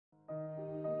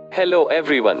Hello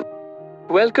everyone.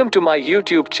 Welcome to my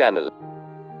YouTube channel.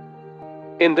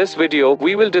 In this video,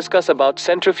 we will discuss about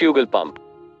centrifugal pump.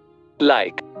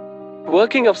 Like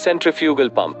working of centrifugal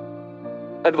pump,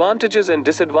 advantages and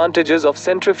disadvantages of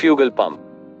centrifugal pump.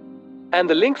 And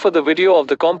the link for the video of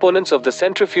the components of the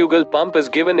centrifugal pump is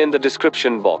given in the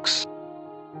description box.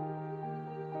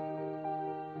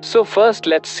 So first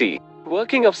let's see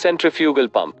working of centrifugal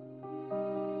pump.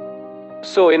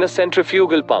 So in a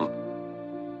centrifugal pump,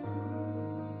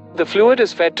 the fluid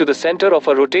is fed to the center of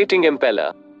a rotating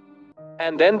impeller,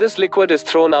 and then this liquid is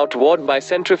thrown outward by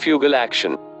centrifugal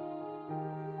action.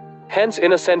 Hence,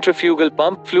 in a centrifugal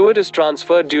pump, fluid is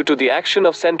transferred due to the action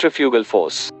of centrifugal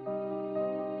force.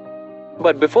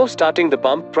 But before starting the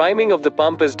pump, priming of the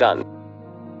pump is done.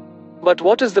 But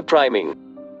what is the priming?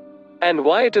 And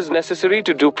why it is necessary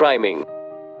to do priming?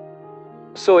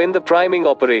 So in the priming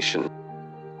operation,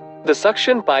 the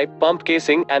suction pipe, pump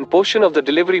casing, and portion of the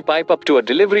delivery pipe up to a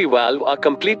delivery valve are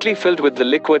completely filled with the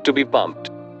liquid to be pumped,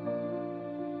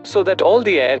 so that all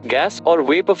the air, gas, or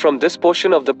vapor from this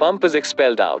portion of the pump is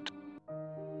expelled out,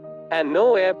 and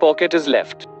no air pocket is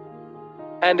left.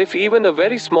 And if even a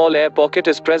very small air pocket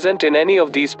is present in any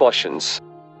of these portions,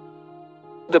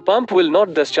 the pump will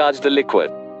not discharge the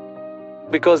liquid,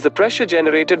 because the pressure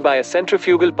generated by a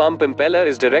centrifugal pump impeller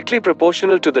is directly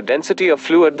proportional to the density of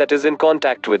fluid that is in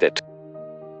contact with it.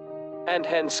 And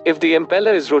hence, if the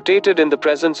impeller is rotated in the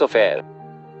presence of air,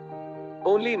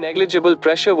 only negligible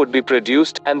pressure would be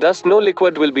produced, and thus no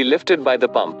liquid will be lifted by the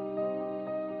pump.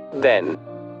 Then,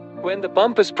 when the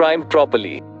pump is primed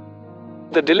properly,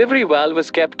 the delivery valve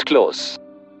is kept close,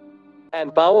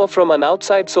 and power from an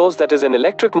outside source, that is an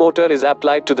electric motor, is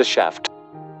applied to the shaft.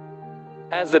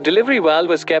 As the delivery valve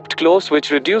is kept close,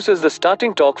 which reduces the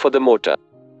starting torque for the motor,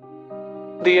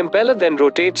 the impeller then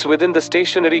rotates within the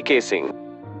stationary casing,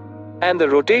 and the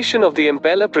rotation of the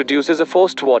impeller produces a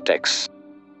forced vortex,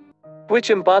 which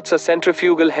imparts a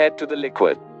centrifugal head to the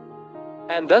liquid,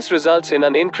 and thus results in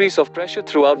an increase of pressure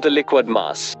throughout the liquid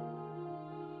mass.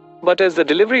 But as the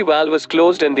delivery valve is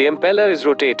closed and the impeller is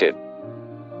rotated,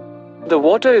 the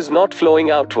water is not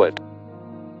flowing outward.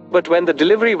 But when the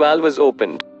delivery valve is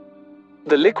opened,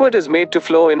 the liquid is made to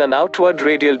flow in an outward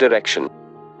radial direction,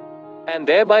 and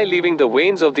thereby leaving the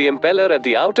vanes of the impeller at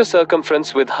the outer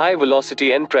circumference with high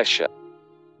velocity and pressure.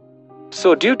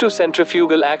 So due to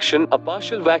centrifugal action, a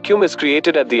partial vacuum is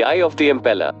created at the eye of the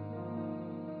impeller.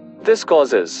 This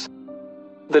causes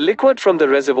the liquid from the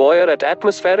reservoir at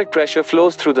atmospheric pressure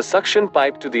flows through the suction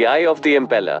pipe to the eye of the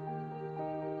impeller,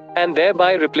 and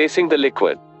thereby replacing the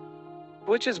liquid,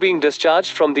 which is being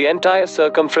discharged from the entire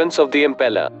circumference of the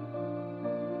impeller.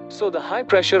 So the high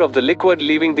pressure of the liquid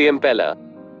leaving the impeller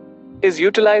is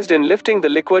utilized in lifting the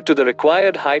liquid to the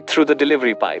required height through the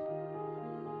delivery pipe.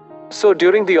 So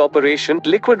during the operation,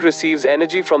 liquid receives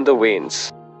energy from the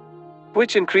vanes,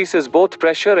 which increases both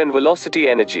pressure and velocity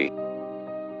energy,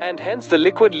 and hence the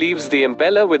liquid leaves the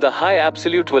impeller with a high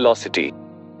absolute velocity.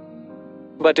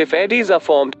 But if eddies are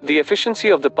formed, the efficiency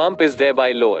of the pump is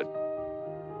thereby lowered.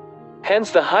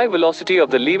 Hence, the high velocity of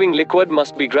the leaving liquid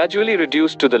must be gradually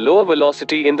reduced to the lower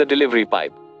velocity in the delivery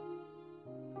pipe.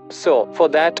 So, for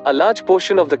that, a large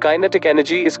portion of the kinetic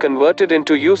energy is converted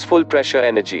into useful pressure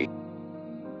energy.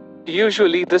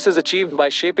 Usually, this is achieved by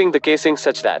shaping the casing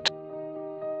such that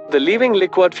the leaving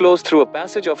liquid flows through a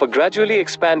passage of a gradually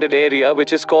expanded area,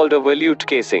 which is called a volute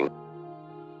casing.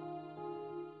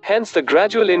 Hence, the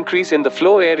gradual increase in the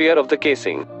flow area of the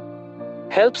casing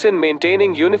helps in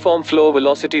maintaining uniform flow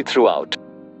velocity throughout.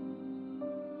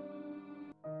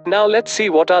 Now let's see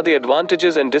what are the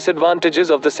advantages and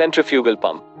disadvantages of the centrifugal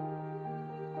pump.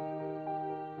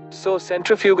 So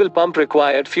centrifugal pump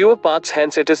required fewer parts,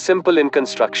 hence it is simple in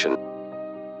construction.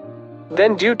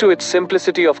 Then due to its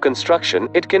simplicity of construction,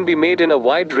 it can be made in a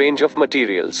wide range of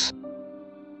materials.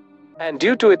 And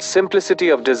due to its simplicity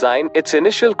of design, its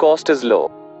initial cost is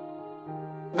low.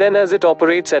 Then as it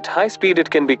operates at high speed, it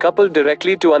can be coupled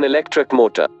directly to an electric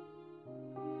motor.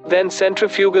 Then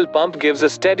centrifugal pump gives a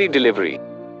steady delivery.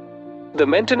 The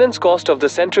maintenance cost of the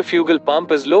centrifugal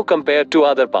pump is low compared to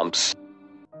other pumps.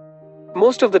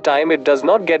 Most of the time it does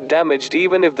not get damaged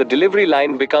even if the delivery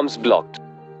line becomes blocked,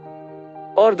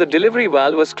 or the delivery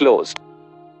valve is closed,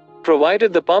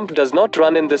 provided the pump does not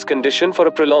run in this condition for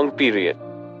a prolonged period.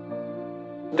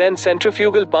 Then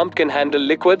centrifugal pump can handle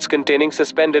liquids containing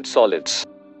suspended solids.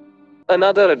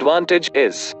 Another advantage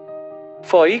is,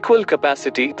 for equal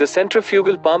capacity, the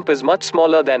centrifugal pump is much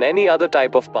smaller than any other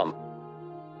type of pump.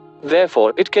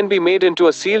 Therefore, it can be made into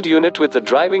a sealed unit with the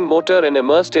driving motor and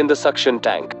immersed in the suction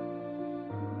tank.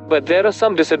 But there are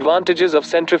some disadvantages of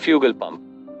centrifugal pump.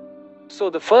 So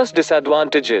the first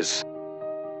disadvantage is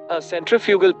A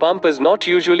centrifugal pump is not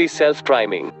usually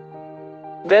self-priming.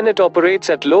 Then it operates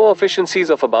at low efficiencies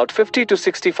of about 50 to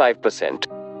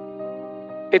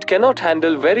 65%. It cannot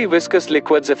handle very viscous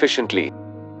liquids efficiently.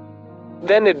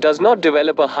 Then it does not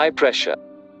develop a high pressure.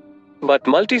 But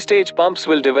multi-stage pumps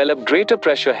will develop greater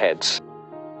pressure heads.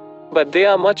 But they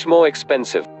are much more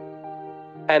expensive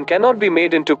and cannot be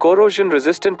made into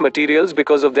corrosion-resistant materials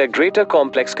because of their greater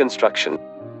complex construction.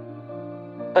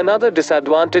 Another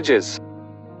disadvantage is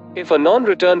if a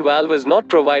non-return valve is not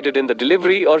provided in the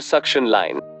delivery or suction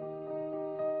line.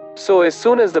 So as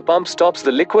soon as the pump stops,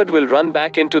 the liquid will run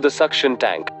back into the suction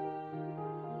tank.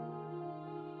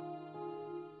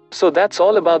 So that's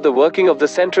all about the working of the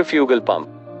centrifugal pump.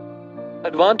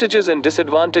 Advantages and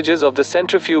disadvantages of the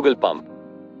centrifugal pump.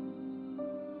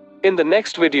 In the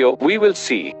next video, we will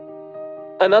see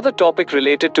another topic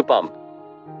related to pump.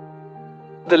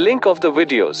 The link of the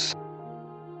videos,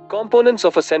 components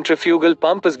of a centrifugal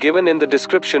pump is given in the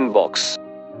description box.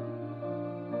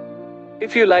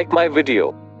 If you like my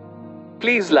video,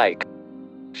 please like,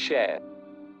 share,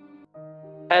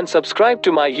 and subscribe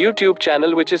to my YouTube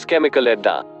channel, which is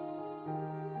chemicaladda.